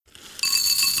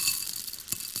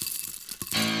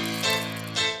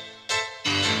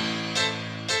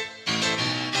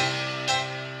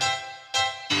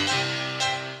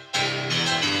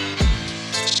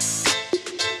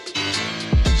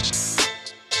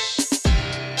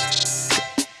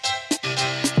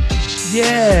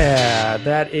Yeah,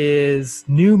 that is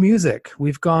new music.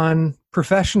 We've gone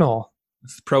professional.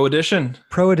 It's the Pro Edition.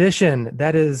 Pro Edition.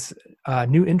 That is a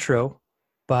new intro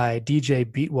by DJ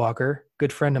Beatwalker,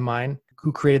 good friend of mine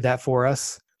who created that for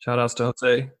us. Shout outs to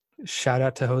Jose. Shout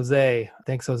out to Jose.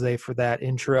 Thanks, Jose, for that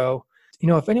intro.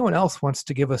 If anyone else wants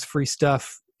to give us free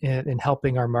stuff in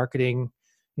helping our marketing,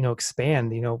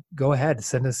 expand, go ahead.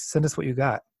 Send us what you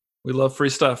got. We love free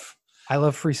stuff. I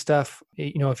love free stuff.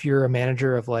 If you're a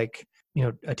manager of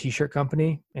a t-shirt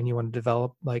company and you want to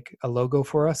develop like a logo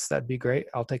for us, that'd be great.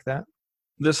 I'll take that.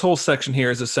 This whole section here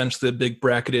is essentially a big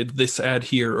bracketed this ad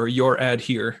here or your ad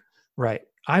here. Right.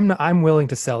 I'm willing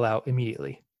to sell out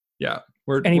immediately. Yeah.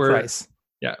 Any price.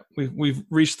 Yeah. We've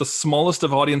reached the smallest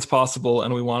of audience possible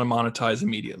and we want to monetize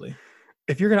immediately.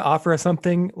 If you're going to offer us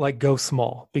something, go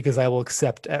small because I will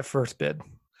accept at first bid.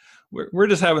 We're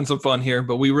just having some fun here,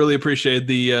 but we really appreciate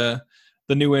the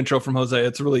new intro from Jose.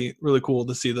 It's really, really cool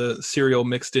to see the cereal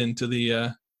mixed into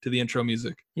the intro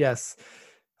music. Yes.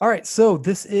 All right. So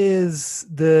this is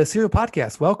the Cereal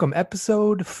Podcast. Welcome.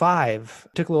 Episode 5.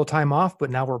 Took a little time off, but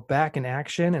now we're back in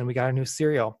action and we got a new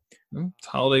cereal. It's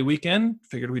holiday weekend.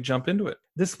 Figured we'd jump into it.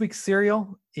 This week's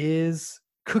cereal is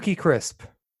Cookie Crisp.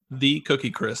 The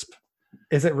Cookie Crisp.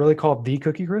 Is it really called The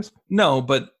Cookie Crisp? No,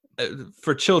 but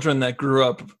for children that grew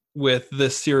up with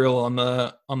this cereal on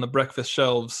the breakfast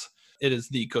shelves, it is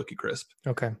The Cookie Crisp.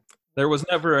 Okay. There was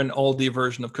never an Aldi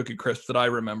version of Cookie Crisp that I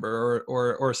remember,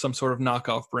 or some sort of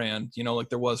knockoff brand, like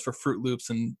there was for Fruit Loops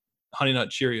and Honey Nut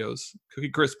Cheerios. Cookie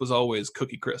Crisp was always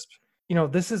Cookie Crisp.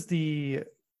 This is the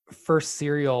first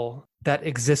cereal that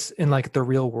exists in the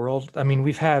real world. I mean,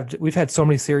 we've had so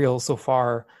many cereals so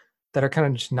far that are kind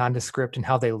of just nondescript in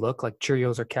how they look, like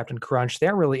Cheerios or Captain Crunch. They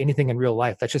aren't really anything in real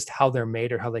life. That's just how they're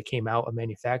made or how they came out of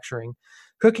manufacturing.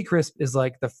 Cookie Crisp is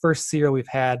like the first cereal we've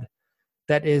had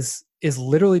that is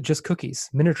literally just cookies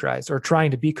miniaturized or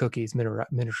trying to be cookies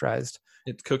miniaturized.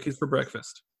 It's cookies for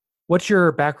breakfast. What's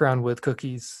your background with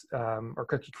cookies or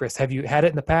Cookie Crisp? Have you had it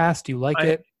in the past? Do you like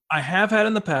it? I have had it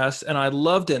in the past and I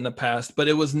loved it in the past, but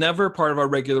it was never part of our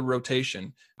regular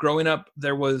rotation. Growing up,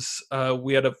 there was,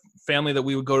 we had a family that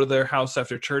we would go to their house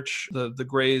after church, the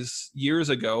Grays, years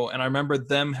ago. And I remember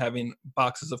them having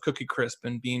boxes of Cookie Crisp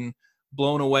and being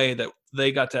blown away that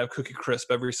they got to have Cookie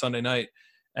Crisp every Sunday night.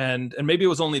 And maybe it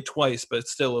was only twice, but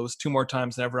still it was 2 more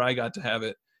times than ever I got to have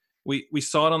it. We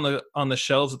saw it on the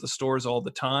shelves at the stores all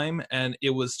the time. And it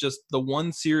was just the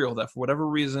one cereal that for whatever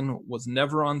reason was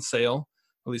never on sale.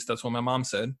 At least that's what my mom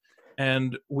said.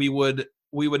 And we would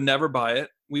never buy it.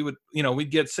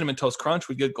 We'd get Cinnamon Toast Crunch,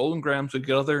 we'd get Golden Grams, we'd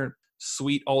get other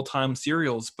sweet all-time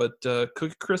cereals. But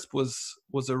Cookie Crisp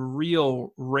was a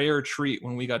real rare treat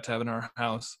when we got to have it in our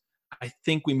house. I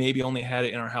think we maybe only had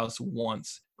it in our house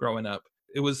once growing up.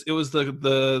 It was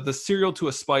the cereal to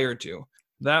aspire to.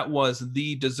 That was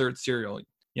the dessert cereal.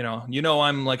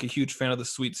 I'm like a huge fan of the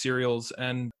sweet cereals,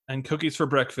 and cookies for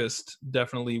breakfast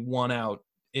definitely won out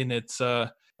in its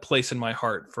place in my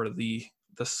heart for the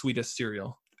sweetest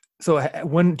cereal. So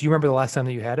when do you remember the last time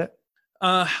that you had it?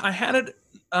 I had it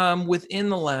within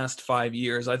the last 5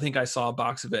 years. I think I saw a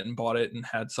box of it and bought it and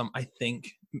had some, I think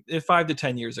 5 to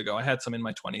 10 years ago. I had some in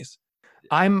my 20s.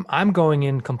 I'm going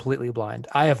in completely blind.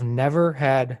 I have never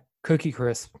had Cookie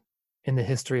Crisp in the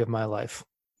history of my life.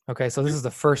 Okay, so this is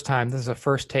the first time. This is a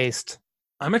first taste.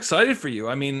 I'm excited for you.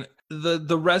 I mean,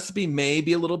 the recipe may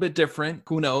be a little bit different.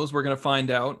 Who knows? We're gonna find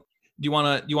out. Do you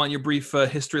want your brief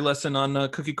history lesson on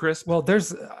Cookie Crisp? Well,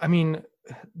 I don't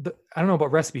know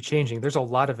about recipe changing. There's a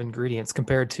lot of ingredients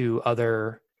compared to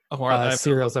other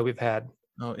cereals that we've had.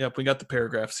 Oh, yep, we got the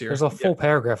paragraphs here. There's a full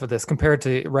paragraph of this compared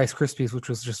to Rice Krispies, which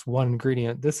was just one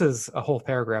ingredient. This is a whole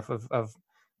paragraph of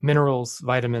minerals,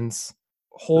 vitamins.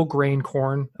 Whole grain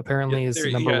corn apparently is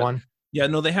number one. Yeah,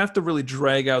 no, they have to really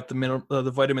drag out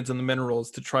the vitamins and the minerals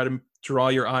to try to draw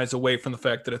your eyes away from the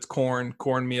fact that it's corn,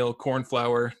 cornmeal, corn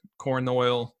flour, corn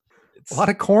oil. It's a lot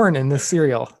of corn in this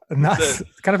cereal. It's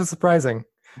kind of surprising.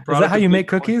 Is that how you make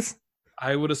cookies?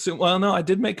 I would assume. Well, no, I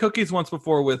did make cookies once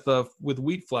before with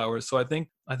wheat flour, so I think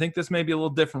this may be a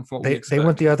little different from what we expect. They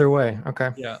went the other way. Okay.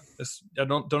 Yeah, I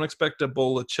don't expect a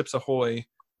bowl of Chips Ahoy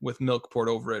with milk poured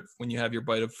over it when you have your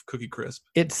bite of Cookie Crisp.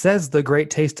 It says the great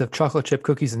taste of chocolate chip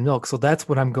cookies and milk, so that's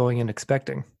what I'm going in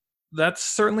expecting. That's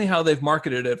certainly how they've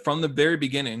marketed it from the very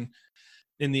beginning.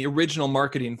 In the original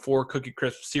marketing for Cookie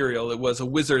Crisp cereal, it was a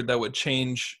wizard that would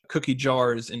change cookie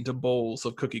jars into bowls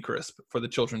of Cookie Crisp for the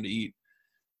children to eat.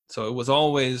 So it was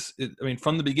always,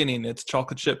 from the beginning, it's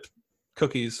chocolate chip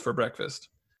cookies for breakfast.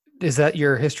 Is that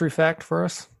your history fact for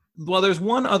us? Well, there's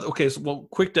one other. Okay,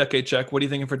 quick decade check. What are you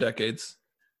thinking for decades?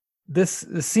 This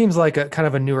seems like a kind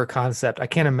of a newer concept. I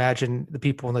can't imagine the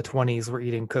people in the 20s were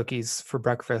eating cookies for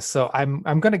breakfast. So I'm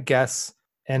going to guess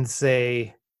and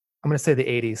say I'm going to say the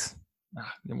 80s.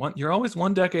 You're always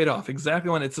one decade off.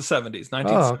 Exactly when it's the 70s.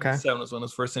 Oh, okay. 1977 was when it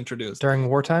was first introduced. During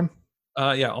wartime?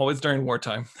 Yeah, always during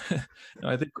wartime.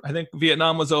 No, I think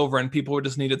Vietnam was over and people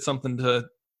just needed something to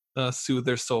soothe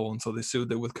their soul, and so they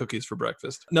soothed it with cookies for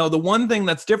breakfast. No, the one thing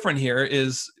that's different here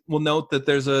is we'll note that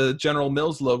there's a General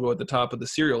Mills logo at the top of the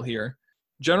cereal here.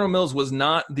 General Mills was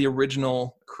not the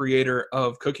original creator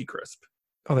of Cookie Crisp.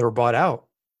 Oh, they were bought out.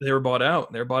 They were bought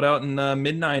out. They were bought out in the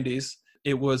mid 90s.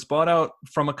 It was bought out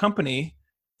from a company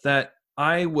that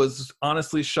I was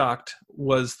honestly shocked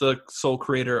was the sole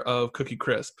creator of Cookie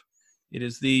Crisp. It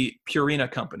is the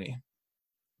Purina company.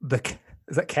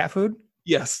 Is that cat food?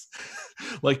 Yes.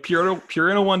 Like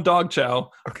Purina One Dog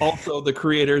Chow, Okay. also the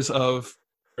creators of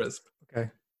Crisp. Okay.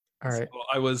 All right. So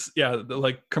I was,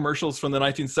 like commercials from the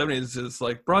 1970s is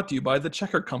like brought to you by the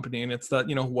Checker Company. And it's that,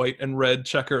 white and red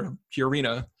checker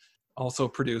Purina also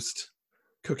produced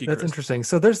Cookie That's Crisp. interesting.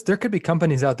 So there could be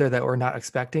companies out there that we're not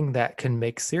expecting that can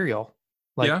make cereal.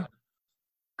 Like Yeah.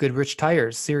 Goodrich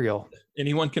Tires cereal,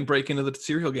 Anyone can break into the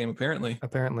cereal game, apparently.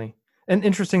 apparently. And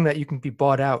interesting that you can be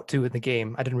bought out too in the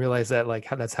game. I didn't realize that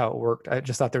that's how it worked. I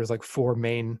just thought there was like four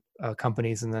main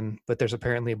companies, but there's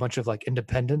apparently a bunch of like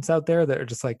independents out there that are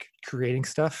just like creating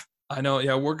stuff. I know.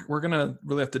 Yeah, we're gonna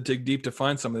really have to dig deep to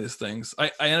find some of these things.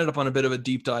 I ended up on a bit of a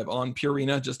deep dive on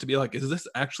Purina just to be like, is this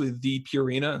actually the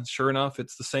Purina? And sure enough,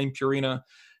 it's the same Purina.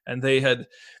 And they had,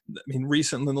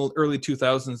 recently in the early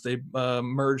 2000s, they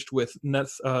merged with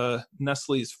Nestle's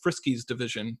Friskies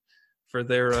division for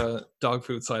their dog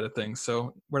food side of things.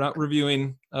 So we're not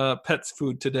reviewing pets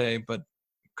food today, but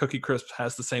Cookie Crisp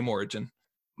has the same origin.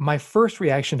 My first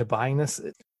reaction to buying this,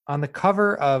 on the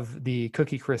cover of the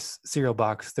Cookie Crisp cereal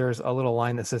box, there's a little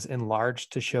line that says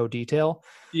enlarged to show detail.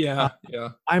 Yeah.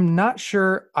 I'm not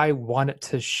sure I want it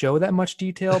to show that much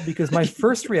detail because my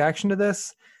first reaction to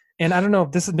this, and I don't know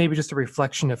if this is maybe just a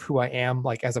reflection of who I am,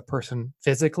 like as a person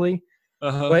physically,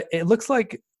 but it looks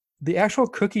like the actual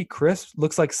Cookie Crisp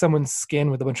looks like someone's skin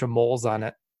with a bunch of moles on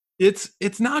it.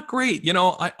 It's not great.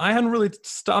 I hadn't really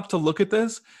stopped to look at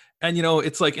this. And,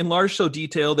 it's like enlarged show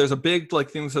detail. There's a big like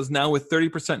thing that says now with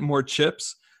 30% more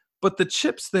chips. But the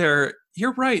chips there,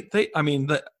 you're right. They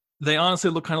honestly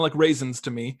look kind of like raisins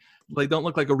to me. They don't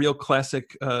look like a real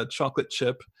classic chocolate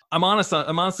chip. I'm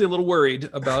honestly a little worried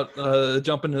about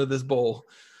jumping into this bowl.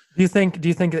 Do you think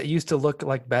it used to look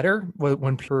like better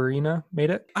when Purina made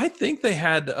it? I think they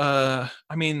had,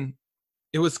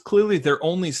 it was clearly their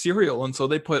only cereal. And so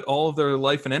they put all of their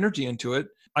life and energy into it.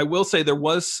 I will say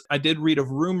I did read of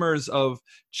rumors of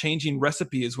changing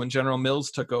recipes when General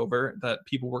Mills took over that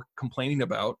people were complaining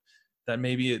about, that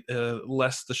maybe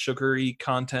less the sugary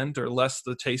content or less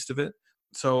the taste of it.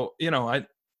 So,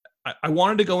 I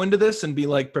wanted to go into this and be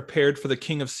like prepared for the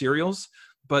king of cereals,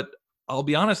 but I'll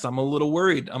be honest, I'm a little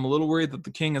worried. I'm a little worried that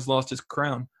the king has lost his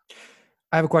crown.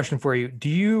 I have a question for you.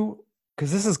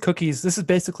 Because this is cookies, this is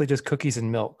basically just cookies and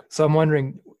milk. So I'm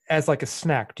wondering, as like a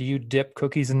snack, do you dip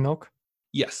cookies in milk?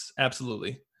 Yes,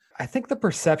 absolutely. I think the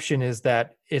perception is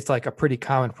that it's like a pretty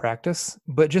common practice,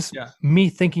 but just me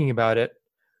thinking about it,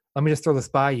 let me just throw this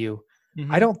by you.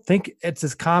 Mm-hmm. I don't think it's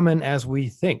as common as we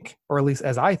think, or at least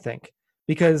as I think,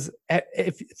 because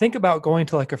if you think about going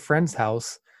to like a friend's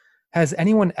house, has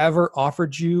anyone ever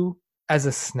offered you as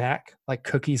a snack like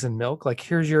cookies and milk? Like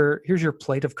here's your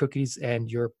plate of cookies and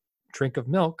your drink of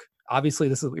milk. Obviously,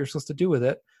 this is what you're supposed to do with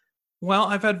it. Well,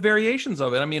 I've had variations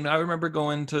of it. I remember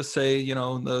going to, say,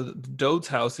 the Dode's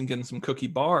house and getting some cookie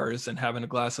bars and having a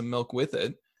glass of milk with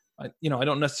it. I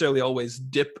don't necessarily always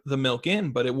dip the milk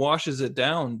in, but it washes it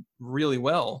down really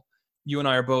well. You and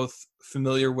I are both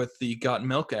familiar with the Got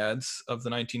Milk ads of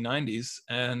the 1990s,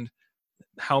 and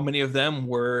how many of them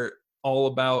were all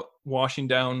about washing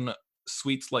down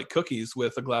sweets like cookies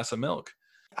with a glass of milk.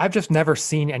 I've just never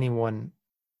seen anyone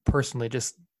personally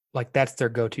just like that's their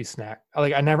go-to snack.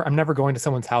 Like I'm never going to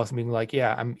someone's house and being like,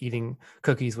 yeah, I'm eating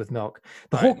cookies with milk.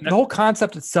 The whole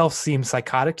concept itself seems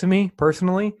psychotic to me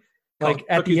personally. Like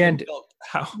at the end,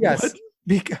 how? Yes.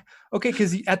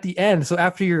 Because at the end, so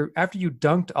after you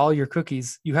dunked all your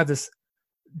cookies, you have this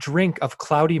drink of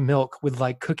cloudy milk with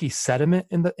like cookie sediment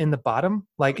in the bottom.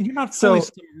 Like you're not fully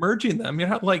submerging them. You're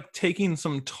not like taking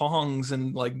some tongs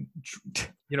and like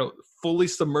fully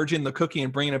submerging the cookie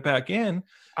and bringing it back in.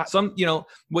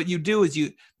 What you do is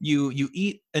you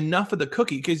eat enough of the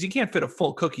cookie, because you can't fit a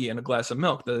full cookie in a glass of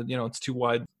milk. It's too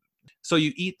wide. So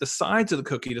you eat the sides of the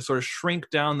cookie to sort of shrink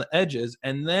down the edges,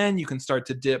 and then you can start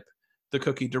to dip the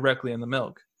cookie directly in the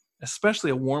milk.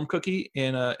 Especially a warm cookie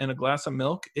in a glass of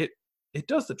milk, it it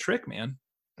does the trick, man.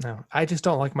 No, I just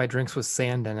don't like my drinks with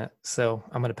sand in it, so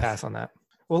I'm gonna pass on that.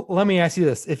 Well, let me ask you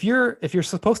this: if you're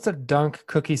supposed to dunk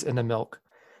cookies into milk,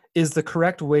 is the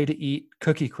correct way to eat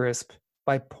Cookie Crisp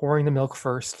by pouring the milk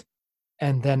first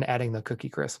and then adding the Cookie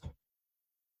Crisp?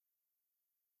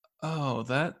 Oh,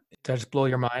 that Did I just blow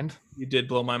your mind? you did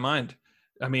blow my mind.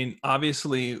 I mean,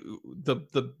 obviously,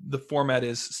 the format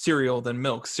is cereal, then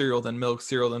milk, cereal, then milk,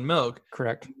 cereal, then milk.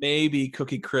 Correct. Maybe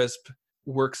Cookie Crisp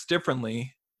works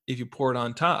differently if you pour it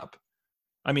on top.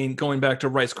 I mean, going back to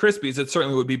Rice Krispies, it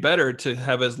certainly would be better to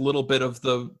have as little bit of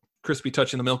the crispy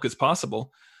touch in the milk as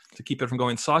possible to keep it from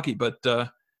going soggy. But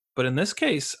in this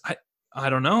case, I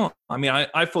don't know. I mean,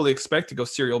 I fully expect to go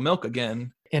cereal milk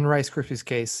again. In Rice Krispies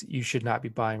case, you should not be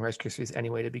buying Rice Krispies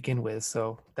anyway to begin with,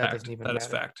 so that Fact. doesn't even That matter.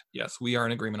 is fact. Yes, we are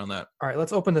in agreement on that. All right,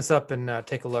 let's open this up and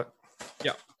take a look.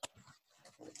 Yeah.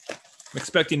 I'm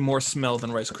expecting more smell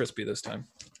than Rice Krispie this time.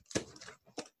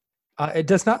 It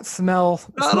does not smell.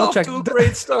 Not smell off check, to a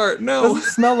great start. No, doesn't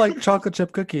smell like chocolate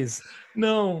chip cookies.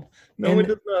 no, And it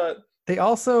does not. They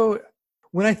also,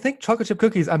 when I think chocolate chip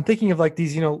cookies, I'm thinking of like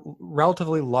these,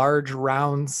 relatively large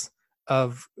rounds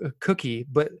of cookie,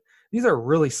 but these are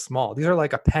really small. These are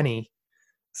like a penny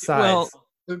size.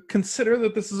 Well, consider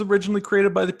that this is originally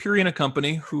created by the Purina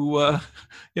Company, who,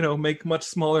 make much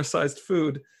smaller sized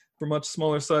food for much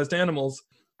smaller sized animals.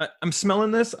 I'm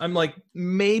smelling this. I'm like,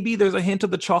 maybe there's a hint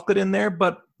of the chocolate in there,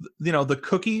 but the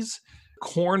cookies,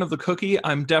 corn of the cookie,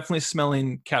 I'm definitely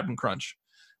smelling Captain Crunch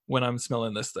when I'm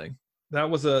smelling this thing. That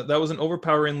was an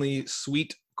overpoweringly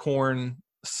sweet corn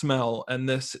smell, and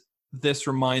this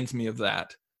reminds me of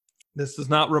that. This does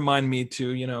not remind me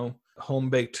to, home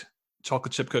baked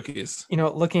chocolate chip cookies.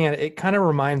 Looking at it, it kind of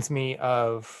reminds me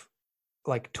of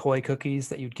like toy cookies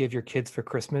that you'd give your kids for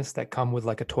Christmas that come with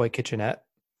like a toy kitchenette.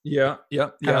 Yeah.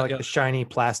 Like the shiny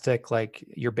plastic, like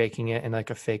you're baking it in like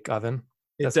a fake oven.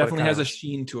 It definitely has a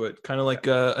sheen to it, kind of like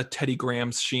a Teddy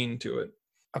Grahams sheen to it.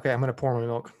 Okay, I'm gonna pour my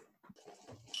milk.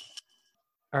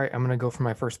 All right, I'm gonna go for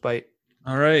my first bite.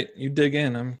 All right, you dig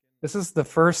in. This is the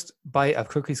first bite of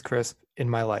Cookies Crisp in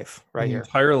my life, right here.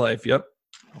 Entire life. Yep.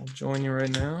 I'll join you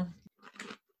right now.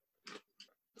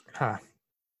 Huh.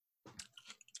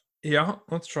 Yeah,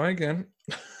 let's try again.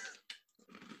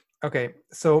 Okay,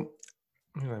 so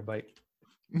I'm gonna bite.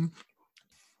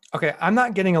 Okay, I'm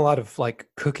not getting a lot of like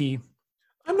cookie.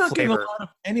 I'm not getting a lot of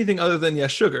anything other than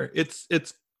sugar. It's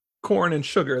corn and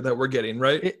sugar that we're getting,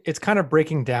 right? It's kind of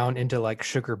breaking down into like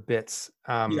sugar bits.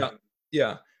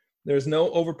 Yeah. There's no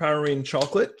overpowering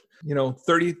chocolate.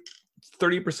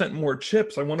 30% more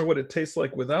chips. I wonder what it tastes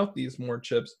like without these more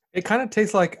chips. It kind of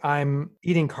tastes like I'm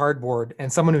eating cardboard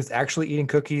and someone who's actually eating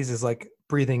cookies is like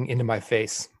breathing into my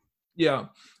face. Yeah.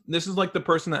 This is like the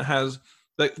person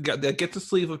that gets a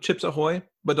sleeve of Chips Ahoy,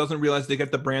 but doesn't realize they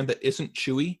get the brand that isn't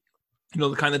chewy.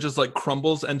 The kind that just like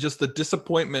crumbles, and just the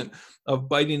disappointment of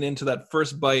biting into that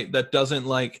first bite that doesn't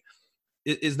like,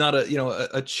 it is not a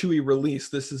chewy release.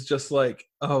 This is just like,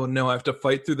 oh no, I have to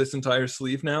fight through this entire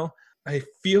sleeve now. I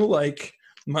feel like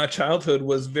my childhood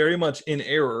was very much in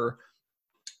error,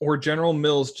 or General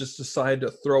Mills just decided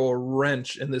to throw a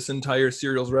wrench in this entire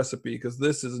cereal's recipe, because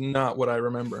this is not what I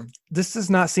remember. This does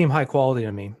not seem high quality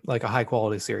to me, like a high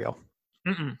quality cereal.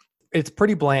 Mm-mm. It's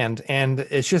pretty bland, and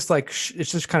it's just like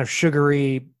it's just kind of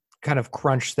sugary, kind of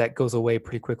crunch that goes away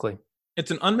pretty quickly.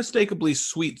 It's an unmistakably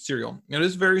sweet cereal. It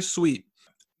is very sweet.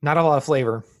 Not a lot of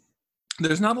flavor.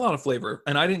 There's not a lot of flavor,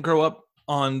 and I didn't grow up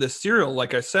on this cereal,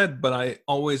 like I said, but I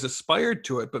always aspired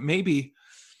to it. But maybe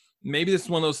this is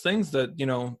one of those things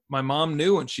that my mom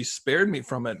knew and she spared me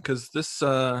from it, because this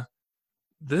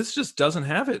just doesn't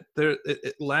have it.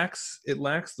 It lacks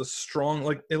the strong,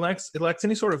 like it lacks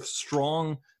any sort of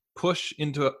strong push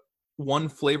into one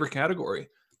flavor category.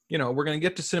 We're going to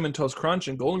get to Cinnamon Toast Crunch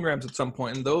and Golden Grams at some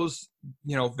point, and those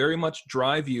very much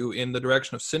drive you in the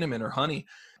direction of cinnamon or honey.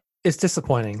 It's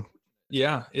disappointing.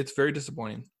 Yeah, it's very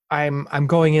disappointing. I'm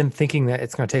going in thinking that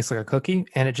it's going to taste like a cookie,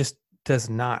 and it just does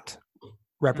not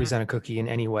represent a cookie in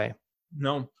any way.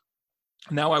 No.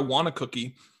 Now I want a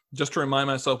cookie just to remind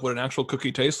myself what an actual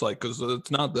cookie tastes like, because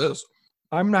it's not this.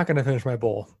 I'm not going to finish my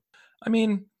bowl. I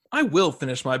mean, I will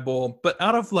finish my bowl, but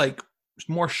out of like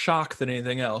more shock than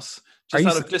anything else. Just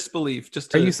out of disbelief.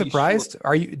 Are you surprised?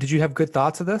 Sure. Did you have good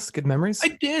thoughts of this? Good memories?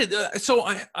 I did. So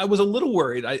I was a little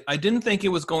worried. I didn't think it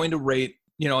was going to rate,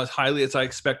 as highly as I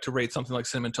expect to rate something like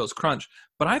Cinnamon Toast Crunch,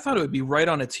 but I thought it would be right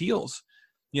on its heels.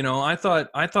 I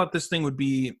thought this thing would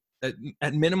be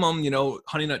at minimum,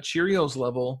 Honey Nut Cheerios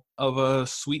level of a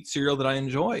sweet cereal that I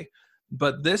enjoy.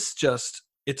 But this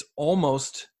it's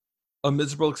almost a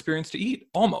miserable experience to eat,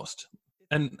 almost.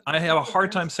 And I have a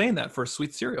hard time saying that for a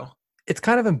sweet cereal. It's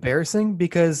kind of embarrassing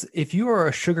because if you are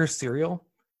a sugar cereal,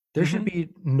 there should Mhm. be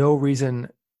no reason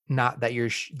not that your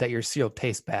cereal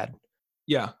tastes bad.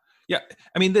 Yeah. Yeah.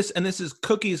 I mean, this is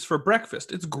cookies for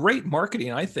breakfast. It's great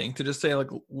marketing, I think, to just say like,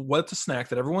 what's a snack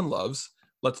that everyone loves?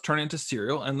 Let's turn it into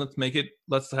cereal and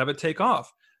let's have it take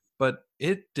off. But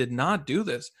it did not do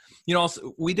this.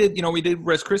 Also, we did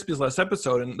Rice Krispies last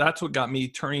episode, and that's what got me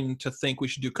turning to think we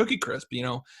should do Cookie Crisp.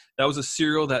 That was a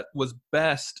cereal that was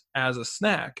best as a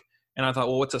snack. And I thought,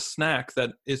 well, what's a snack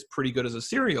that is pretty good as a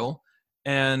cereal?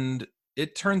 And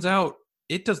it turns out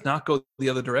it does not go the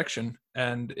other direction,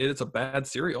 and it is a bad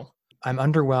cereal. I'm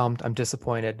underwhelmed. I'm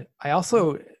disappointed.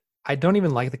 I don't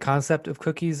even like the concept of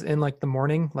cookies in like the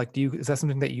morning. Like, is that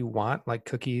something that you want? Like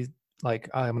cookies, like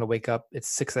I'm gonna wake up, it's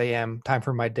 6 a.m., time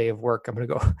for my day of work. I'm gonna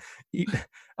go eat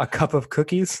a cup of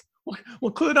cookies.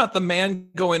 Well, clearly not. The man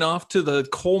going off to the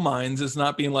coal mines is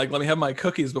not being like, let me have my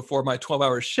cookies before my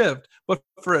 12-hour shift. But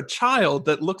for a child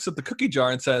that looks at the cookie jar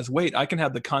and says, wait, I can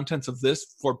have the contents of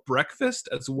this for breakfast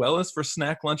as well as for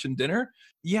snack, lunch, and dinner.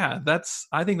 Yeah,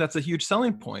 I think that's a huge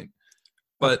selling point.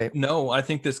 But Okay. no, I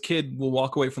think this kid will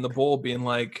walk away from the bowl being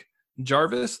like,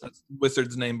 Jarvis, that's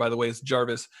Wizard's name, by the way, is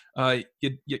Jarvis.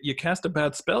 You cast a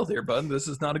bad spell there, bud. This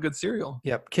is not a good cereal.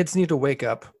 Yep. Kids need to wake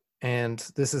up, and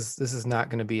this is not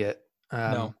going to be it.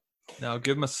 No, no,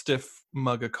 give him a stiff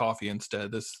mug of coffee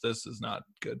instead. This is not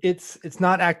good. It's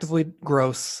not actively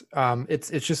gross. It's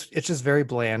just very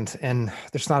bland, and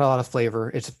there's not a lot of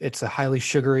flavor. It's a highly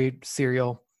sugary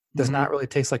cereal. Does Mhm. not really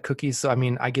taste like cookies. So I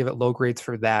mean, I give it low grades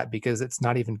for that because it's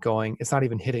not even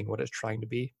hitting what it's trying to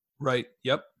be. Right.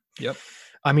 Yep. Yep.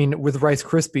 I mean, with Rice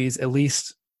Krispies, at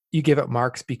least you give it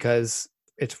marks because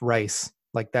it's rice.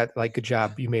 Like that, like good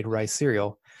job, you made rice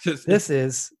cereal. This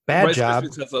is bad Rice job.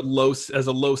 Krispies has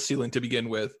a low ceiling to begin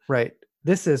with. Right.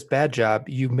 This is bad job.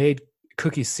 You made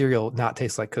cookie cereal not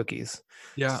taste like cookies.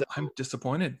 Yeah, So I'm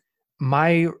disappointed.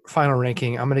 my final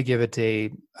ranking, I'm going to give it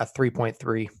a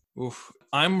 3.3. Oof.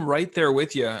 I'm right there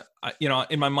with you.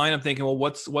 In my mind, I'm thinking, well,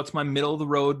 what's my middle of the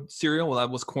road cereal? Well, that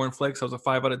was cornflakes. That was a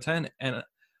 5 out of 10, and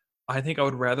I think I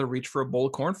would rather reach for a bowl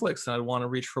of cornflakes than I'd want to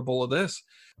reach for a bowl of this.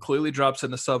 Clearly drops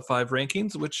in the sub 5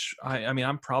 rankings, which I mean,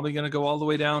 I'm probably going to go all the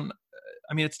way down.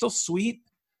 I mean, it's still sweet,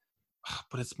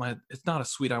 but it's not a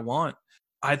sweet I want.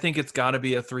 I think it's got to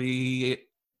be a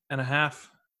 3.5.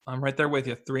 I'm right there with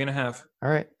you, 3.5. All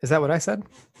right. Is that what I said?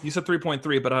 You said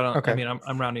 3.3, but I don't. Okay. I mean,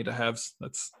 I'm rounding to halves.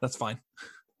 That's fine.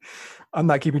 I'm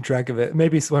not keeping track of it.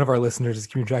 Maybe one of our listeners is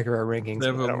keeping track of our rankings. They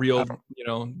have but a real,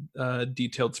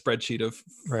 detailed spreadsheet of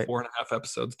Right. 4.5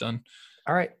 episodes done.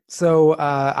 All right. So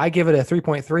I give it a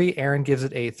 3.3. Aaron gives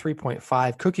it a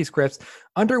 3.5. Cookie Crisps,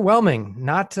 underwhelming.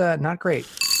 Not great.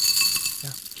 Yeah.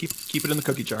 Keep it in the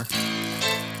cookie jar.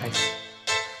 Nice.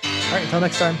 All right. Until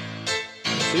next time.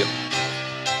 See you.